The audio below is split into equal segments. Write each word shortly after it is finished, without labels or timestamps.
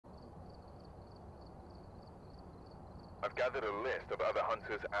I've gathered a list of other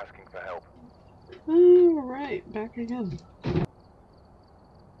hunters asking for help. Alright, back again.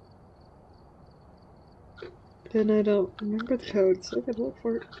 Then I don't remember the code, so I could look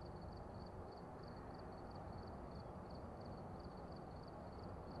for it.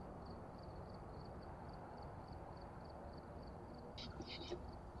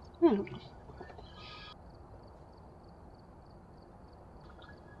 Oh.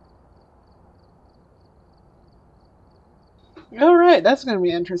 Alright, that's gonna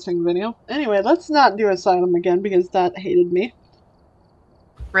be an interesting video. Anyway, let's not do Asylum again because that hated me.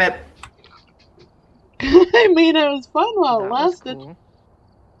 Rip. I mean, it was fun while it lasted. Cool.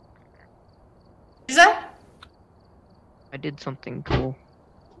 Is that? I did something cool.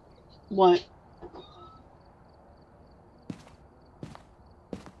 What?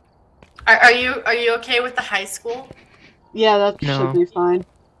 Are you okay with the high school? Yeah, that No. should be fine.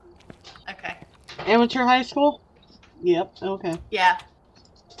 Okay. Amateur high school? Yep, okay. Yeah.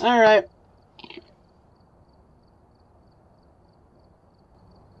 Alright.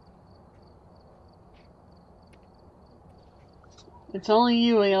 It's only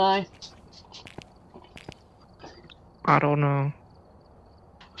you, Eli. I don't know.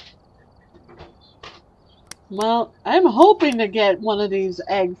 Well, I'm hoping to get one of these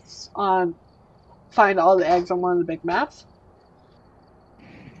eggs on... Find all the eggs on one of the big maps.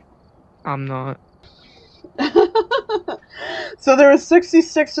 I'm not. So there was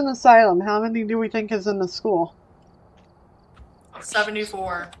 66 in Asylum. How many do we think is in the school?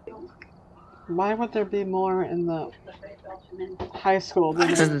 74. Why would there be more in the high school than I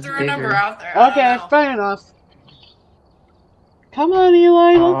in... just threw a number out there. Okay, fair enough. Come on,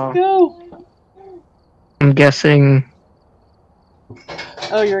 Eli, let's go. I'm guessing.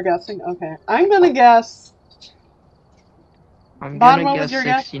 Oh, you're guessing? Okay. I'm gonna guess... I'm Bon, gonna what guess was your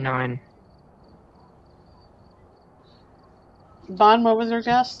guess? 69. Bon, what was your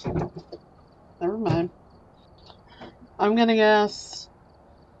guess? Never mind. I'm gonna guess...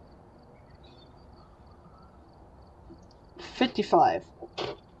 55.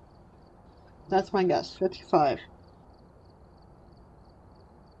 That's my guess. 55.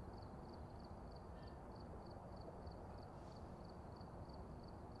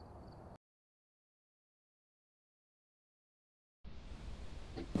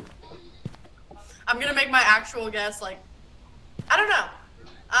 I'm gonna make my actual guess, like, I don't know.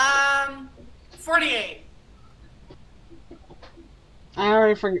 48. I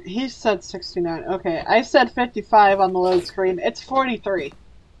already forgot. He said 69. Okay, I said 55 on the load screen. It's 43.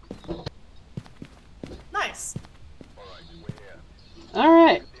 Nice.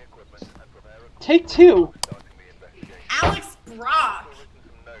 Alright. Take 2. Alex Brock.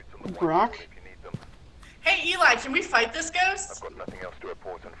 Brock? Hey, Eli, can we fight this ghost? I've got nothing else to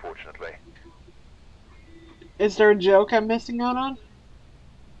report, unfortunately. Is there a joke I'm missing out on?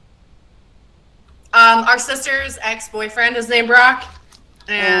 Our sister's ex-boyfriend is named Brock.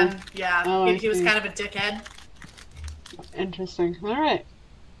 And, yeah, Oh, he was kind of a dickhead. Interesting. Alright.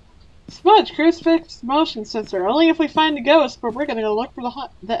 Smudge, crucifix, motion sensor. Only if we find the ghost, but we're gonna go look for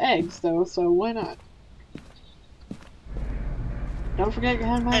the eggs, though, so why not? Don't forget to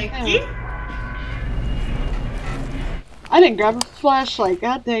have my camera. I didn't grab a flashlight,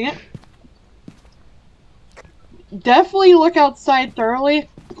 god dang it. Definitely look outside thoroughly.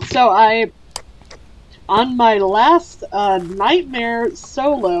 So on my last nightmare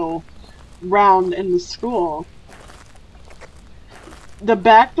solo round in the school, the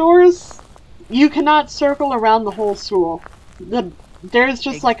back doors, you cannot circle around the whole school. There's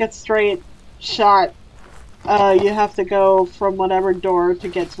just like a straight shot. You have to go from whatever door to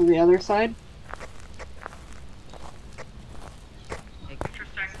get to the other side.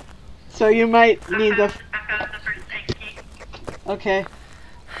 So you might need the... Okay.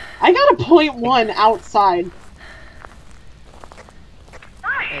 I got a .1 outside.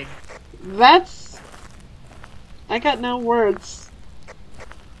 Nice. That's... I got no words.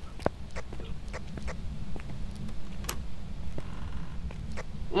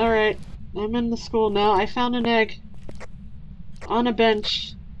 Alright. I'm in the school now. I found an egg. On a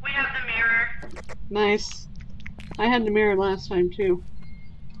bench. We have the mirror. Nice. I had the mirror last time too.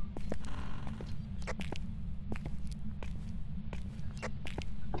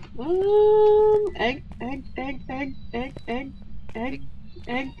 Egg. I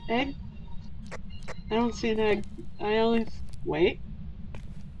don't see an egg. I only... Wait.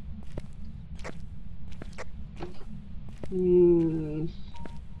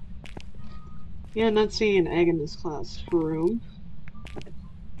 Yeah, not seeing an egg in this classroom.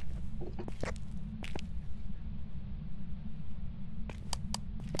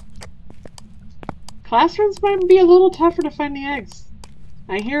 Classrooms might be a little tougher to find the eggs.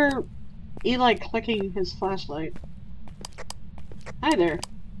 I hear Eli clicking his flashlight. Hi there.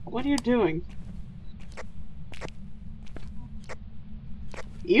 What are you doing?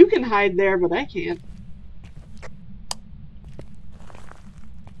 You can hide there, but I can't.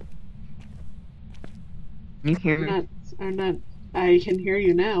 Can you hear me? I can hear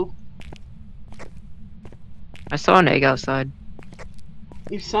you now. I saw an egg outside.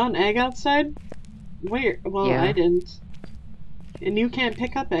 You saw an egg outside? Where? Well, Yeah. I didn't. And you can't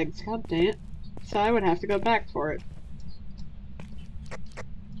pick up eggs, god damn it. So I would have to go back for it.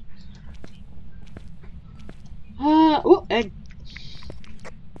 Oh, egg.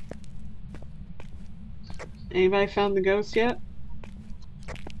 Anybody found the ghost yet?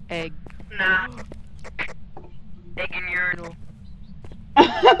 Egg. Nah. Egg in urinal.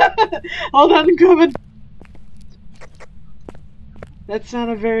 Hold on, I'm coming. That's not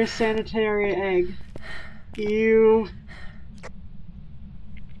a very sanitary egg. I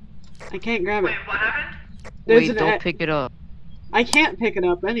can't grab it. Wait, what happened? There's Wait, an don't egg. pick it up. I can't pick it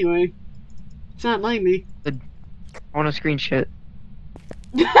up anyway. It's not letting me. I want to screenshot.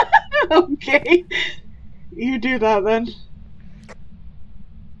 Okay. You do that then.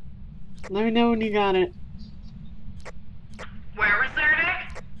 Let me know when you got it. Where was there an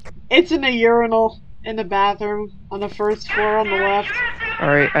egg? It's in a urinal in the bathroom on the first floor on the left.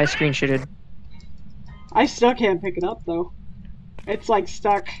 Alright, I screenshotted. I still can't pick it up though. It's like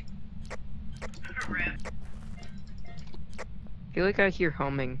stuck. Rip. I feel like I hear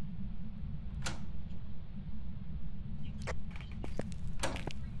humming.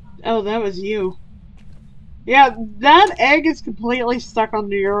 Oh, that was you. Yeah, that egg is completely stuck on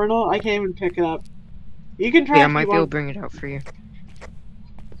the urinal. I can't even pick it up. You can try Yeah, I if might you be able to want. bring it out for you.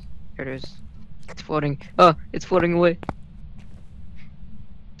 There it is. It's floating. Oh, it's floating away.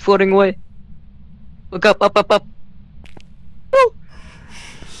 Floating away. Look up, up, up, up. Woo!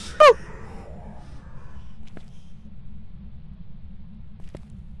 Woo!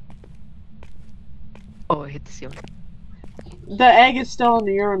 Oh, I hit the ceiling. The egg is still in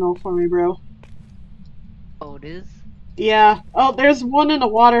the urinal for me, bro. Oh, it is? Yeah. Oh, there's one in the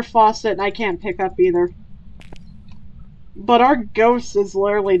water faucet and I can't pick up either. But our ghost is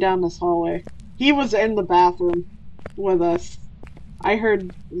literally down this hallway. He was in the bathroom with us. I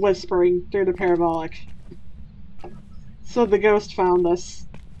heard whispering through the parabolic. So the ghost found us.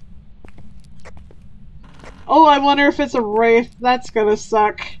 Oh, I wonder if it's a wraith. That's gonna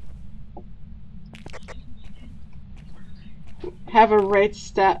suck. Have a wraith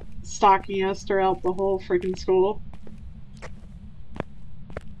stalking us throughout the whole freaking school.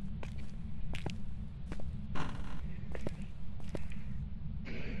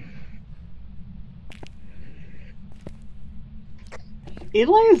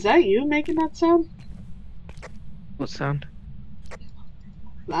 Eli, is that you making that sound? What sound?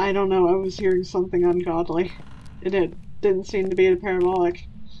 I don't know, I was hearing something ungodly. It didn't seem to be a parabolic.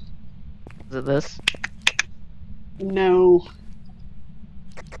 Is it this? No.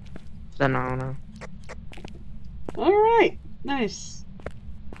 Then I don't know. Alright, nice.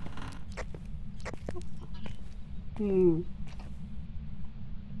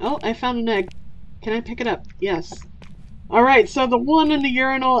 Oh, I found an egg. Can I pick it up? Yes. Alright, so the one in the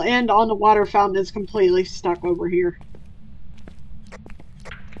urinal and on the water fountain is completely stuck over here.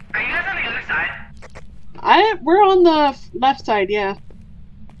 Are you guys on the other side? We're on the left side, yeah.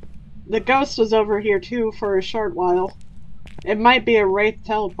 The ghost was over here too for a short while. It might be a wraith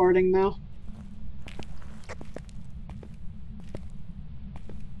teleporting though.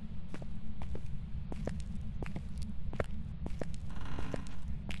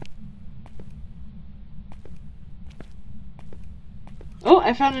 Oh,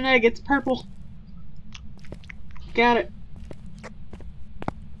 I found an egg. It's purple. Got it.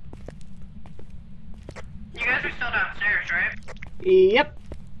 You guys are still downstairs, right? Yep.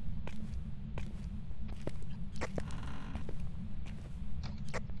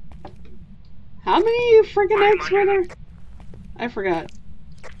 How many freaking eggs were there? I forgot.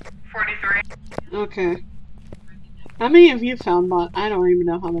 43. Okay. How many have you found, Bot? I don't even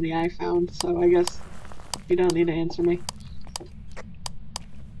know how many I found, so I guess you don't need to answer me.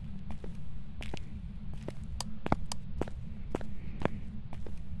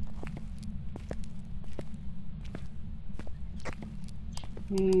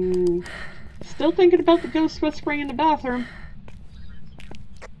 Still thinking about the ghost whispering in the bathroom.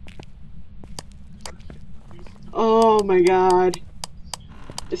 Oh my god.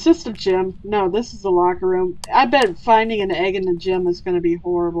 It's just a gym. No, this is the locker room. I bet finding an egg in the gym is going to be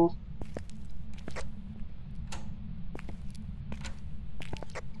horrible.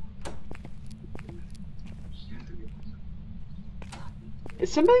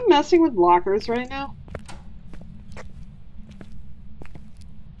 Is somebody messing with lockers right now?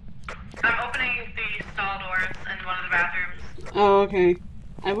 I'm opening the stall doors in one of the bathrooms. Oh, okay.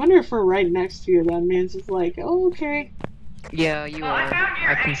 I wonder if we're right next to you. That means it's like, oh, okay. Yeah, you Well, are. I found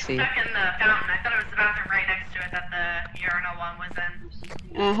your I can egg see. stuck in the fountain. I thought it was the bathroom right next to it that the urinal one was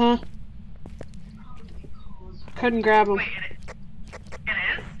in. Uh-huh. Couldn't grab them. Wait, it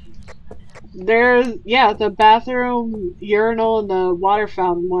is? There's, yeah, the bathroom, urinal, and the water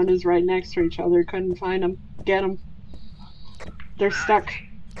fountain one is right next to each other. Couldn't find them. Get them. They're stuck.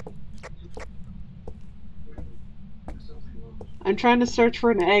 I'm trying to search for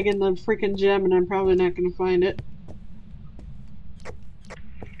an egg in the freaking gym, and I'm probably not going to find it.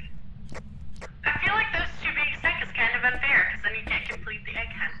 I feel like those two being stuck is kind of unfair, because then you can't complete the egg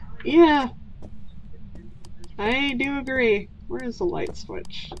hunt. Yeah. I do agree. Where is the light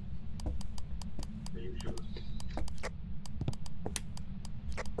switch?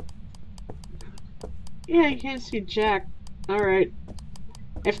 Yeah, you can't see Jack. Alright.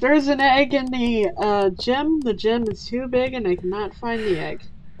 If there's an egg in the gym is too big and I cannot find the egg.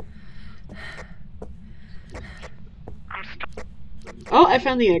 I'm stuck. Oh, I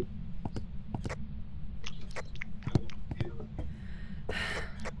found the egg.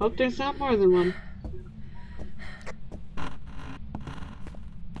 Hope there's not more than one.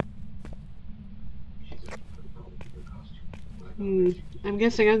 I'm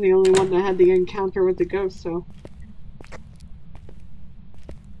guessing I'm the only one that had the encounter with the ghost, so...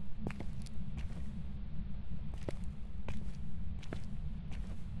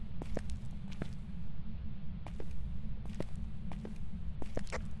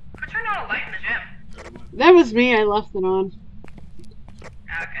 Who turned on a light in the gym? That was me, I left it on.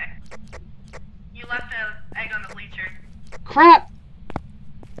 Okay. You left an egg on the bleacher. Crap!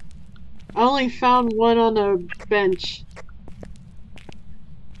 I only found one on the bench.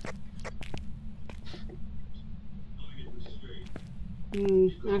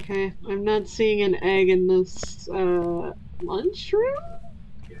 Okay. I'm not seeing an egg in this, lunchroom?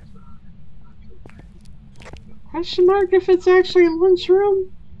 Question mark if it's actually a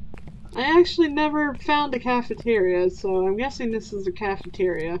lunchroom? I actually never found a cafeteria, so I'm guessing this is a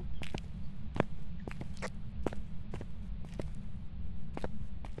cafeteria.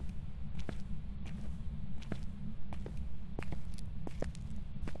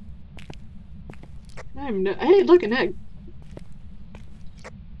 Hey, look, an egg!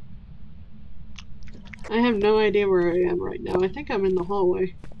 I have no idea where I am right now. I think I'm in the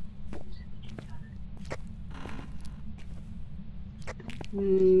hallway.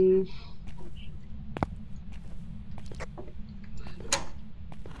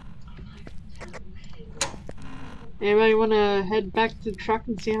 Anybody want to head back to the truck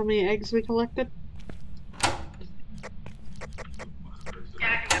and see how many eggs we collected? Yeah,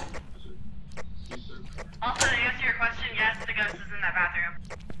 I can go. Also, to answer your question, yes, the ghost is in that bathroom.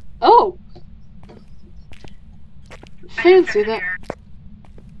 Oh! Fancy that.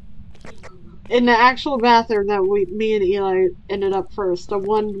 In the actual bathroom that me and Eli ended up first. The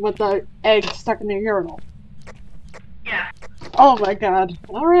one with the egg stuck in the urinal. Yeah. Oh my god.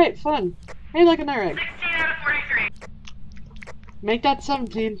 Alright, fun. Hey, look, another egg. 16 out of 43. Make that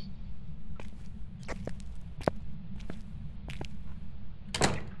 17.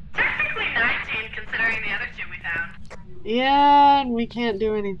 Technically 19, considering the other two we found. Yeah, and we can't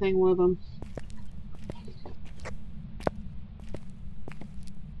do anything with them.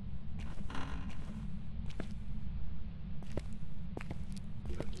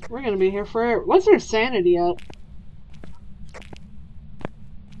 We're gonna be here forever. What's our sanity at?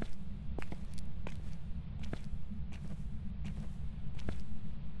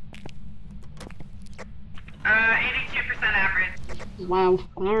 Uh, 82% average. Wow.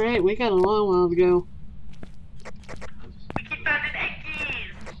 Alright, we got a long while to go. We keep finding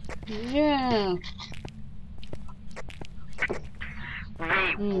eggies. Yeah.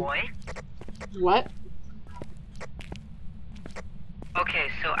 Wait, what? What? Okay,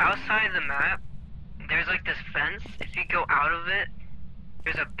 so outside of the map, there's like this fence. If you go out of it,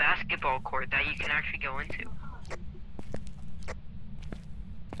 there's a basketball court that you can actually go into.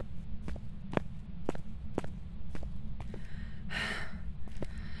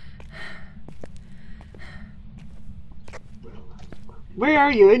 Where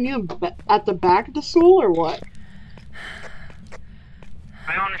are you? And you at the back of the school or what?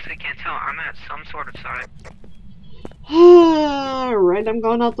 I honestly can't tell. I'm at some sort of side. Alright, I'm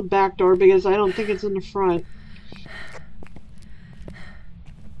going out the back door because I don't think it's in the front.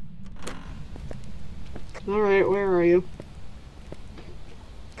 Alright, where are you?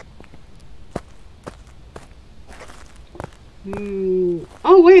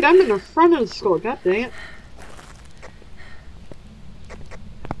 Oh wait, I'm in the front of the school. God dang it.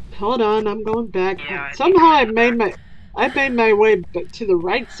 Hold on, I'm going back. Yeah, Somehow I made my way to the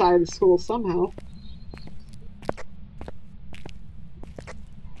right side of the school somehow.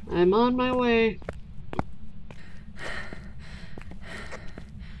 I'm on my way.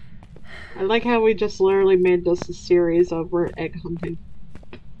 I like how we just literally made this a series over egg hunting.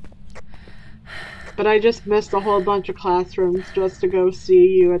 But I just missed a whole bunch of classrooms just to go see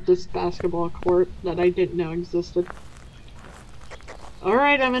you at this basketball court that I didn't know existed.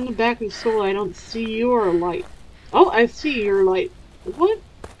 Alright, I'm in the back of the school. I don't see your light. Oh, I see your light. What?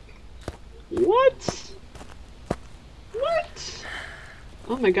 What? What?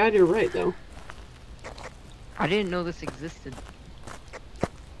 Oh my god, you're right, though. I didn't know this existed.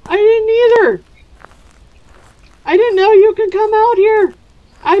 I didn't either! I didn't know you could come out here!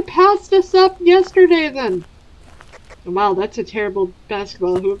 I passed this up yesterday, then. Wow, that's a terrible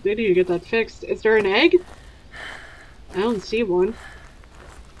basketball hoop. They need to get that fixed. Is there an egg? I don't see one.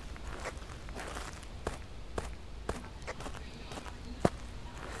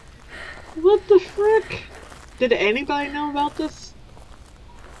 What the frick? Did anybody know about this?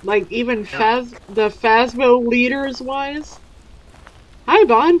 Like, even the Phasmo leaders-wise? Hi,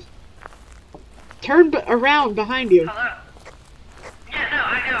 Bond! Turn around behind you. Hello. Yeah, no,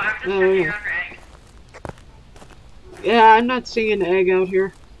 I know. I'm just Oh, checking yeah. around for eggs. Yeah, I'm not seeing an egg out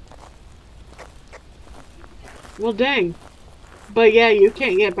here. Well, dang. But yeah, you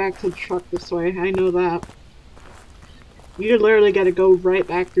can't get back to the truck this way. I know that. You literally gotta go right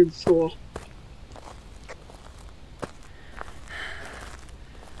back through the school.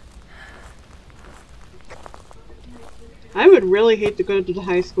 I would really hate to go to the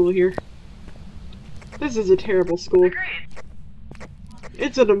high school here. This is a terrible school. Agreed.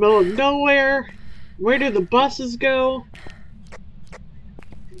 It's in the middle of nowhere. Where do the buses go?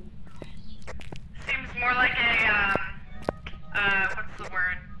 Seems more like a, what's the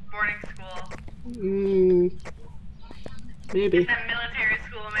word? Boarding school. Maybe. It's a military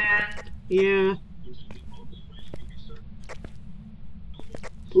school, man. Yeah.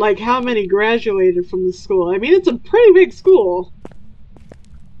 Like, how many graduated from the school? I mean, it's a pretty big school.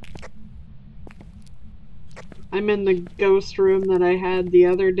 I'm in the ghost room that I had the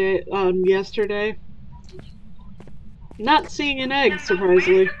other day, yesterday. Not seeing an egg,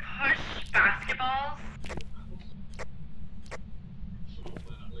 surprisingly. Can the wind push basketballs?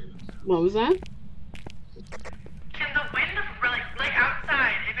 What was that? Can the wind really, like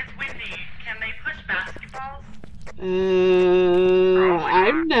outside, if it's windy, can they push basketballs?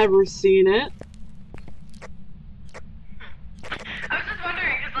 I've never seen it. I was just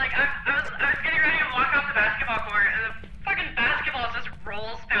wondering, because like, I was getting ready to walk off the basketball court, and the fucking basketball just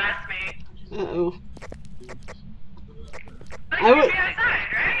rolls past me. Uh-oh. But it I could would- be outside,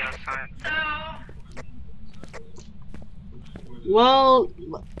 right? outside. So, Well,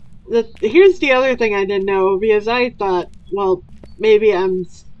 here's the other thing I didn't know, because I thought, well, maybe I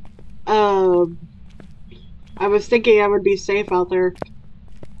was thinking I would be safe out there.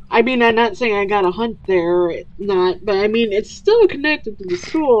 I mean, I'm not saying I got a hunt there, not, but I mean, it's still connected to the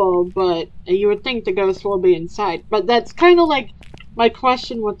school, but you would think the ghost will be inside. But that's kind of like my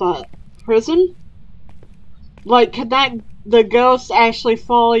question with the prison. Like, could the ghost actually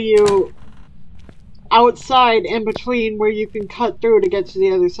follow you outside in between where you can cut through to get to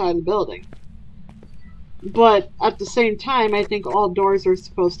the other side of the building? But at the same time, I think all doors are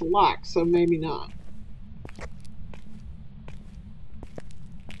supposed to lock, so maybe not.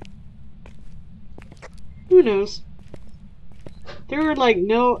 Who knows? There were like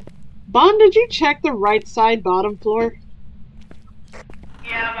no... Bond, did you check the right side bottom floor?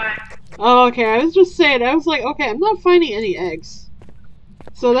 yeah, but Oh, okay, I was just saying, I was like, okay, I'm not finding any eggs.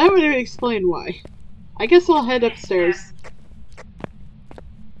 So that would explain why. I guess I'll head upstairs.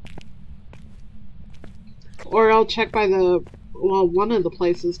 Or I'll check by the... well, one of the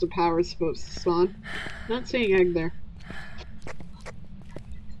places the power's supposed to spawn. Not seeing egg there.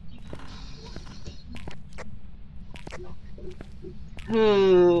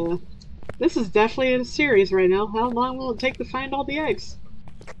 This is definitely a series right now. How long will it take to find all the eggs?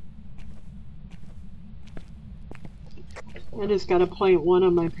 I just got a 0.1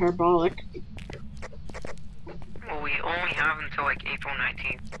 on my parabolic. Well, we only have until like April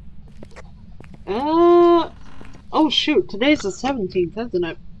 19th. Oh shoot, today's the 17th, isn't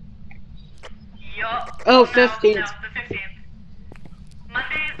it? yup. Oh, No, 15th. No, the 15th.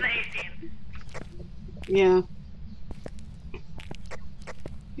 Monday is the 18th. Yeah.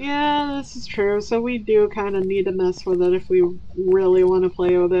 Yeah, this is true. So we do kind of need to mess with it if we really want to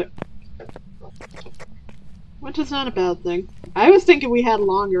play with it. Which is not a bad thing. I was thinking we had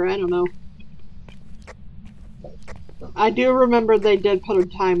longer, I don't know. I do remember they did put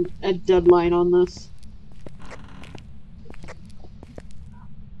a deadline on this.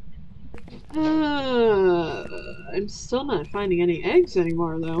 I'm still not finding any eggs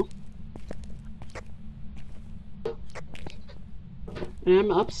anymore, though. And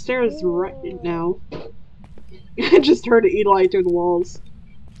I'm upstairs right now. I just heard Eli through the walls.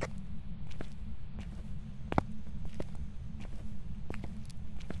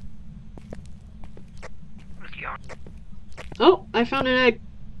 Oh, I found an egg.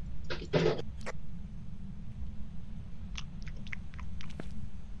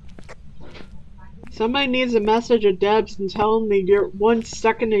 Somebody needs a message of Debs and tell them the one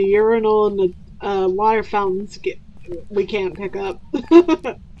stuck in the urinal and the water fountains we can't pick up. No,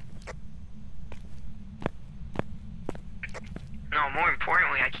 more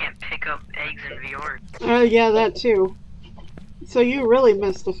importantly, I can't pick up eggs in VR. Yeah, that too. So you really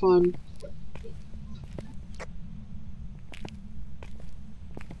missed the fun.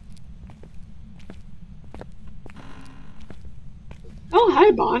 Oh,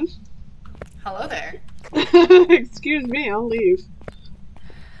 hi, Bon. Hello there. Excuse me, I'll leave.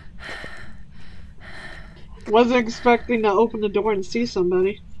 Wasn't expecting to open the door and see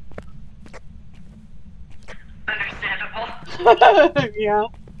somebody. Understandable. Yeah.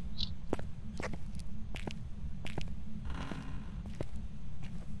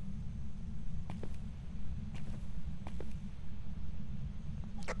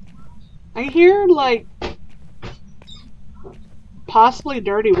 I hear, like, possibly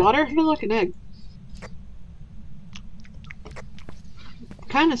dirty water. Hey, look, an egg.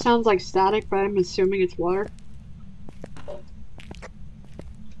 Kind of sounds like static, but I'm assuming it's water.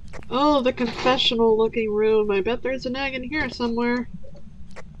 Oh, the confessional looking room. I bet there's an egg in here somewhere.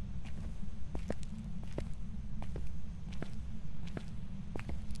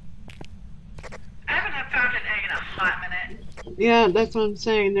 I haven't found an egg in a hot minute. Yeah, that's what I'm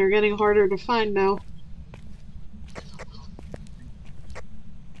saying. They're getting harder to find now.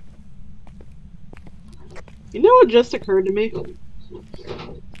 You know what just occurred to me?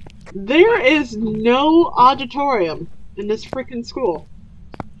 There is no auditorium in this freaking school.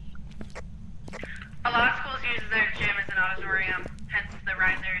 A lot of schools use their gym as an auditorium, hence the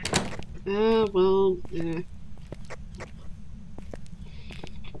risers. Well, yeah.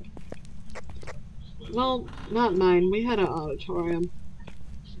 Well, not mine. We had an auditorium.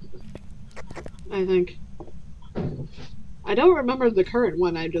 I think. I don't remember the current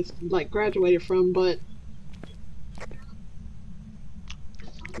one I just, like, graduated from, but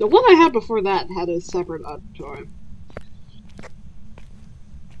the one I had before that had a separate auditorium.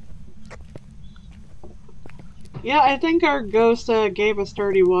 Yeah, I think our ghost gave us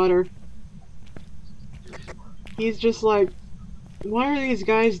dirty water. He's just like, what are these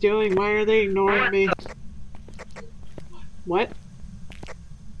guys doing? Why are they ignoring me? What?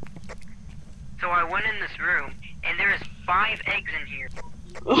 So I went in this room, and there is 5 eggs in here.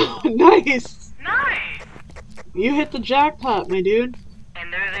 Oh, nice! Nice! You hit the jackpot, my dude.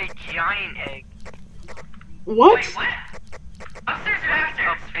 And there's a giant egg. What? Wait, what? Upstairs or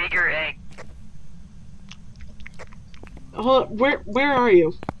downstairs? A bigger egg. Hold on, where are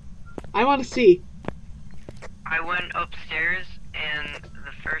you? I want to see. I went upstairs, and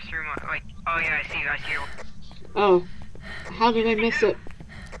the first room, like, oh yeah, I see you. Oh, how did I miss it?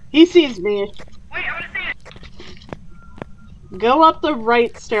 He sees me. Wait, I wanna see it! Go up the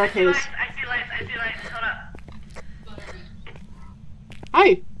right I see staircase. lights, I see lights. Hold up.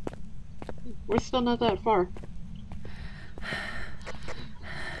 Hi! We're still not that far.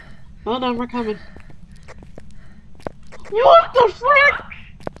 Hold on, we're coming. What the frick?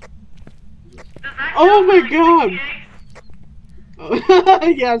 Does that Oh count my for, like, god! 60 eggs? Oh,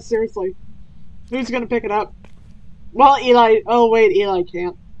 yeah, seriously. Who's gonna pick it up? Well, Eli. Oh, wait, Eli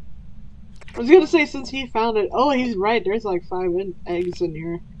can't. I was gonna say, since he found it. Oh, he's right. There's like 5 eggs in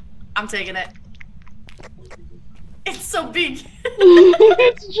here. I'm taking it. It's so big.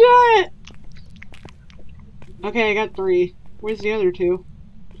 It's giant! Okay, I got 3. Where's the other 2?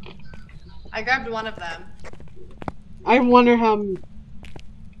 I grabbed one of them. I wonder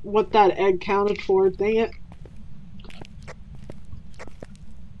what that egg counted for. Dang it.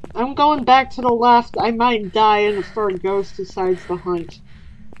 I'm going back to the left. I might die and a third ghost decides to hunt.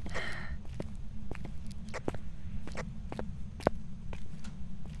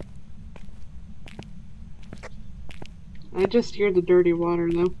 I just hear the dirty water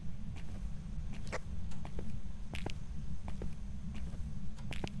though.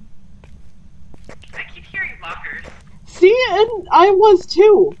 I keep hearing lockers. See, and I was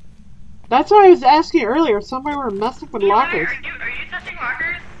too. That's why I was asking earlier. Somebody were messing with Eli, lockers. are you touching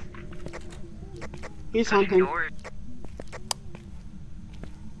lockers? He's Touching hunting. doors.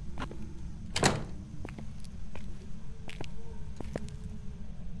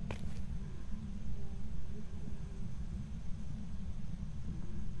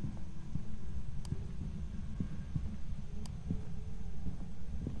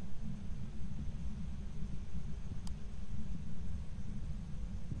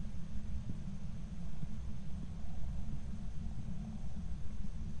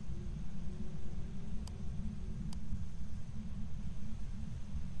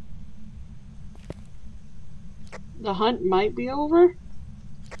 The hunt might be over?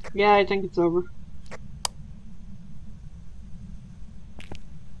 Yeah, I think it's over.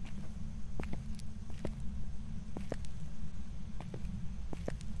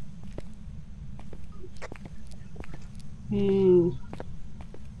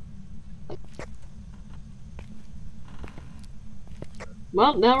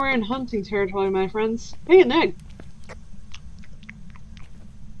 Well, now we're in hunting territory, my friends. Hey, an egg!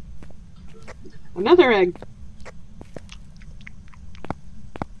 Another egg!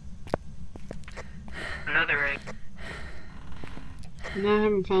 Another egg. No, I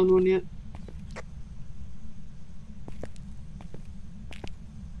haven't found one yet.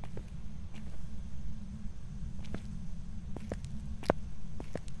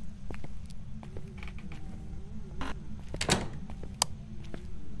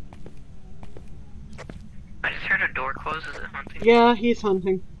 I just heard a door close. Is it hunting? Yeah, he's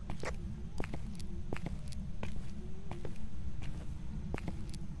hunting.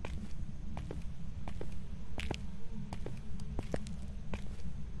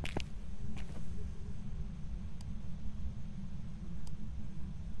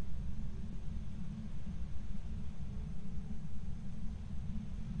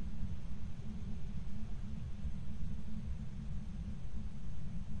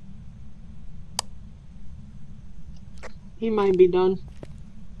 He might be done.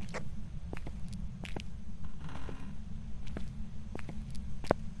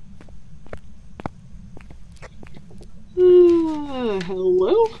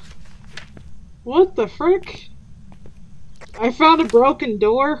 Hello? What the frick? I found a broken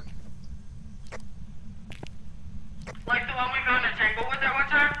door. Like the one we found in Tanglewood that one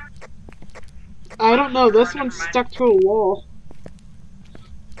time? I don't know, this one's stuck to a wall.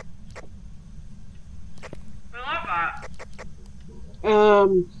 We love that.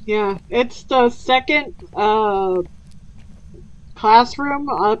 Yeah. It's the second, classroom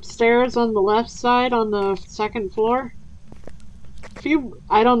upstairs on the left side on the second floor.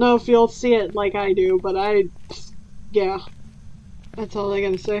 I don't know if you'll see it like I do, but yeah. That's all I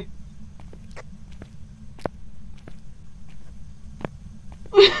gotta say.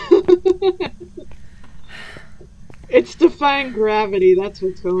 It's defying gravity, that's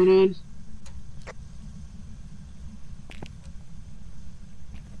what's going on.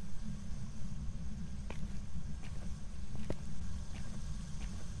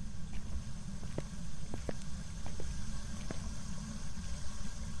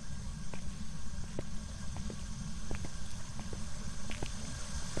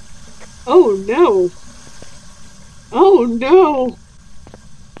 Oh no! Oh no!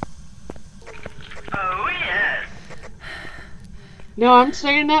 Oh yes. No, I'm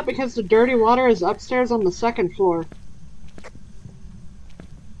saying that because the dirty water is upstairs on the second floor.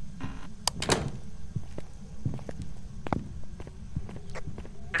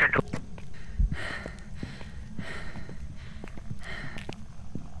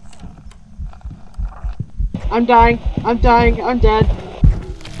 I'm dying. I'm dying. I'm dead.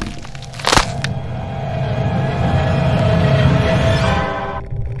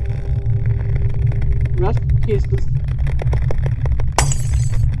 Rest in pieces.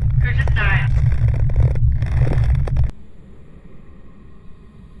 Who just died?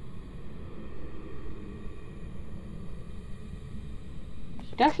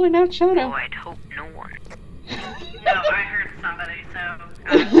 Definitely not Shadow. Oh, I'd hope no one. No, I heard somebody, so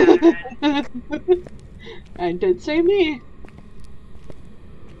I shouted it. I did say me.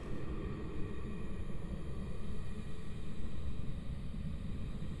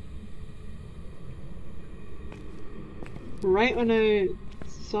 Right when I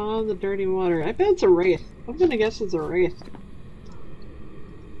saw the dirty water. I bet it's a wraith. I'm gonna guess it's a wraith.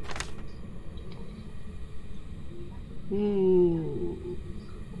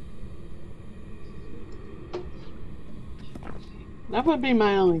 That would be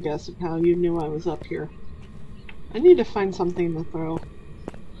my only guess of how you knew I was up here. I need to find something to throw.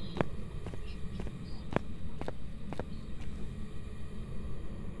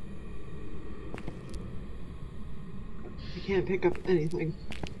 can't pick up anything.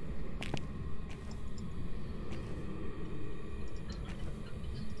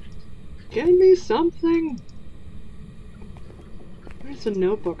 Give me something! Where's the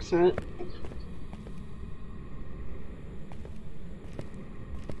notebook set?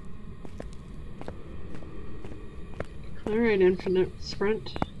 Alright, infinite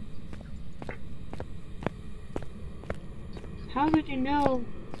sprint. How did you know?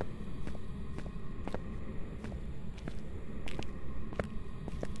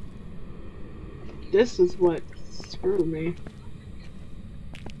 This is what screwed me.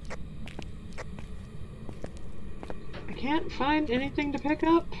 I can't find anything to pick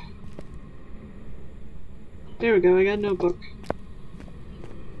up. There we go, I got a notebook.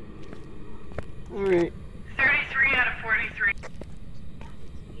 Alright. 33 out of 43.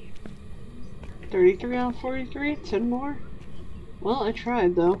 33 out of 43? 10 more? Well, I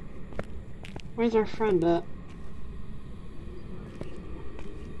tried though. Where's our friend at?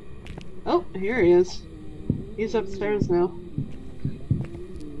 Oh, here he is. He's upstairs now.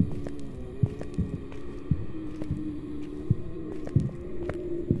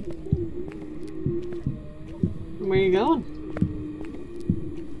 Where you going?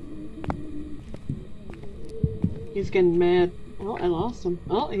 He's getting mad. Oh, I lost him.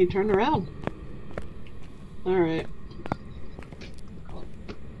 Oh, he turned around. Alright.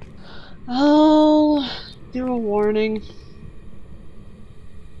 I'll do a warning.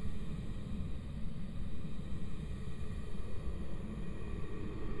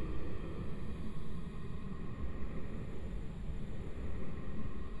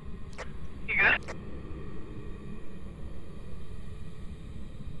 You good?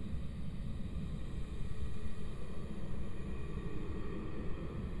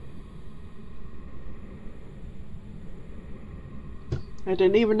 I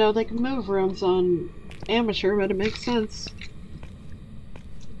didn't even know they could move rooms on amateur, but it makes sense.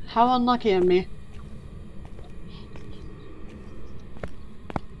 How unlucky of me.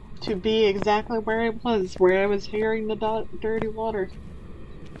 To be exactly where I was, where I was hearing the dirty water.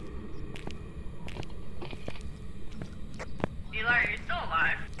 Eli, are you still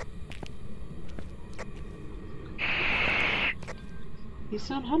alive? He's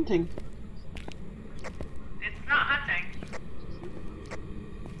not hunting. It's not hunting.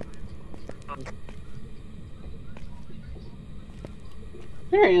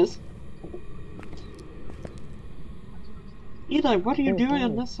 There he is. Eli, what are you doing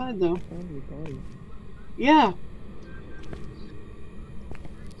on this side, though? Yeah.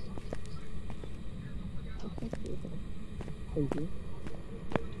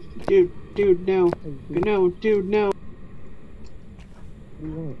 Dude, no. No, dude, no.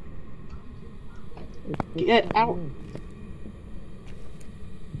 Get out.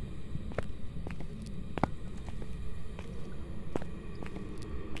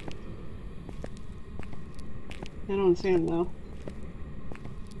 I don't see him though.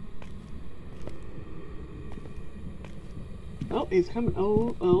 Oh, he's coming.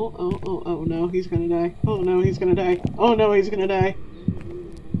 Oh no, he's gonna die. Oh no, he's gonna die. Oh no, he's gonna die.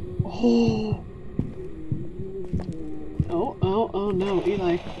 Oh. Oh no,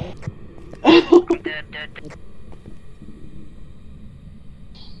 Eli. Dead.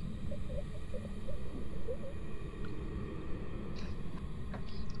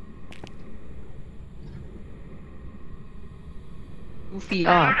 Goofy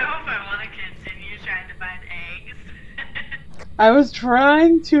I off. don't know if I want to continue trying to find eggs. I was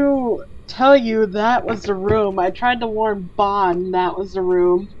trying to tell you that was the room. I tried to warn Bon that was the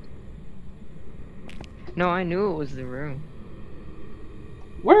room. No, I knew it was the room.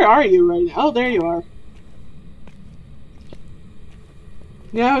 Where are you right now? Oh, there you are.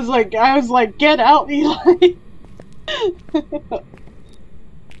 Yeah, I was like, get out, Eli.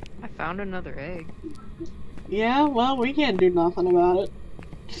 I found another egg. Yeah, well, we can't do nothing about it.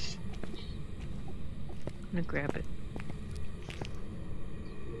 I'm gonna grab it.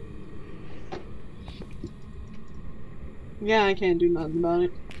 Yeah, I can't do nothing about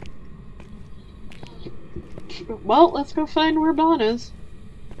it. Well, let's go find where Bon is.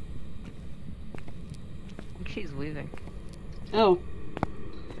 I think she's leaving. Oh.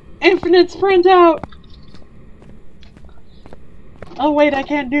 Infinite sprint out! Oh wait, I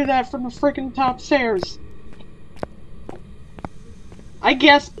can't do that from the freaking top stairs. I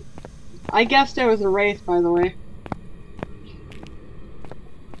guessed it was a wraith, by the way.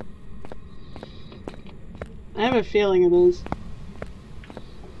 I have a feeling it is.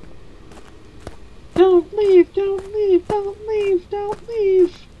 Don't leave, don't leave, don't leave, don't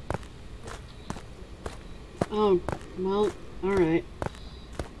leave! Oh, well, alright.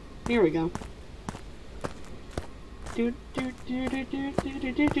 Here we go. Hi,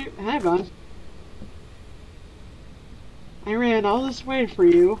 Vaughn. I ran all this way for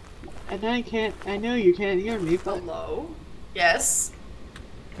you, and I know you can't hear me, but... Hello? Yes?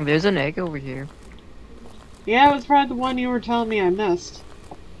 There's an egg over here. Yeah, it was probably the one you were telling me I missed.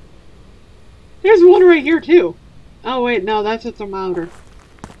 There's one right here, too. Oh, wait, no, that's a thermometer.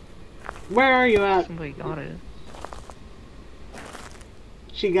 Where are you at? Somebody got it.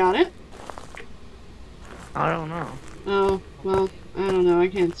 She got it? I don't know. Oh, well, I don't know. I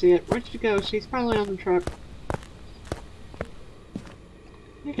can't see it. Where'd she go? She's probably on the truck.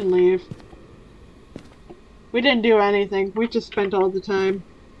 You can leave. We didn't do anything. We just spent all the time.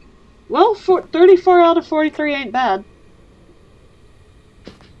 Well, 34 out of 43 ain't bad.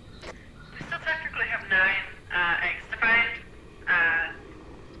 We still technically have 9 eggs to find.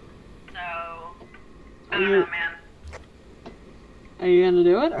 So I don't know, man. Are you gonna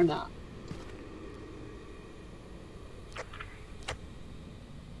do it or not?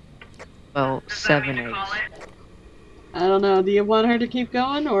 Well, Does that 7 mean to call eggs. it? I don't know. Do you want her to keep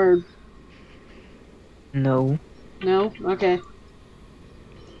going or No. no? Okay.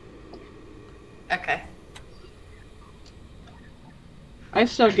 Okay. I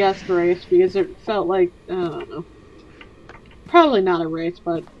still guessed race because it felt like, I don't know. Probably not a race,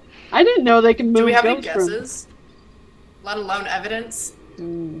 but I didn't know they can move Do we have any ghosts from... guesses? Let alone evidence?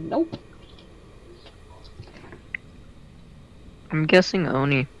 Nope. I'm guessing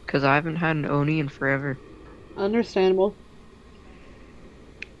Oni, because I haven't had an Oni in forever. Understandable.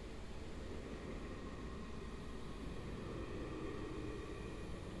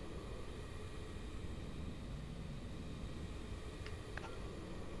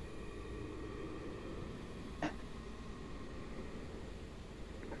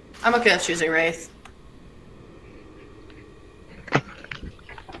 I'm okay with choosing Wraith.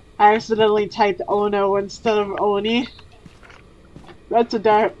 I accidentally typed Ono instead of Oni. That's a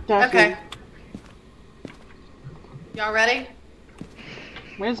definite. Okay. Y'all ready?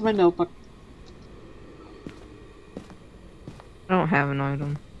 Where's my notebook? I don't have an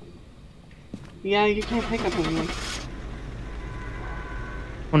item. Yeah, you can't pick up anyone.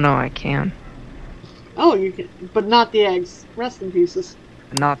 Well, no, I can. Oh, you can, but not the eggs. Rest in pieces.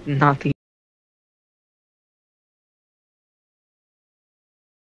 Not the.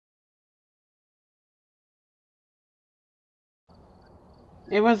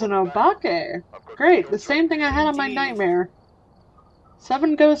 It was an Obake. Great, the same thing I had on my Indeed. nightmare.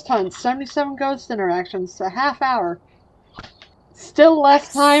 7 ghost hunts, 77 ghost interactions, a half hour. Still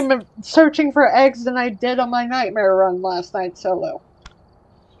less time searching for eggs than I did on my nightmare run last night solo.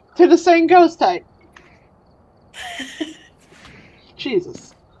 To the same ghost type.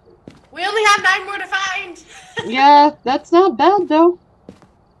 Jesus. We only have 9 more to find! Yeah, that's not bad though.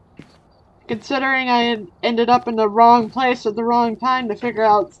 Considering I had ended up in the wrong place at the wrong time to figure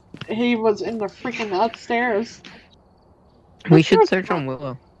out he was in the freaking upstairs. We should search on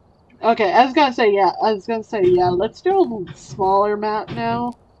Willow. Okay, I was gonna say yeah. Let's do a smaller map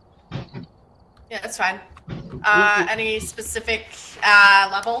now. Yeah, that's fine. Any specific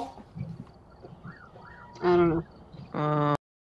level? I don't know.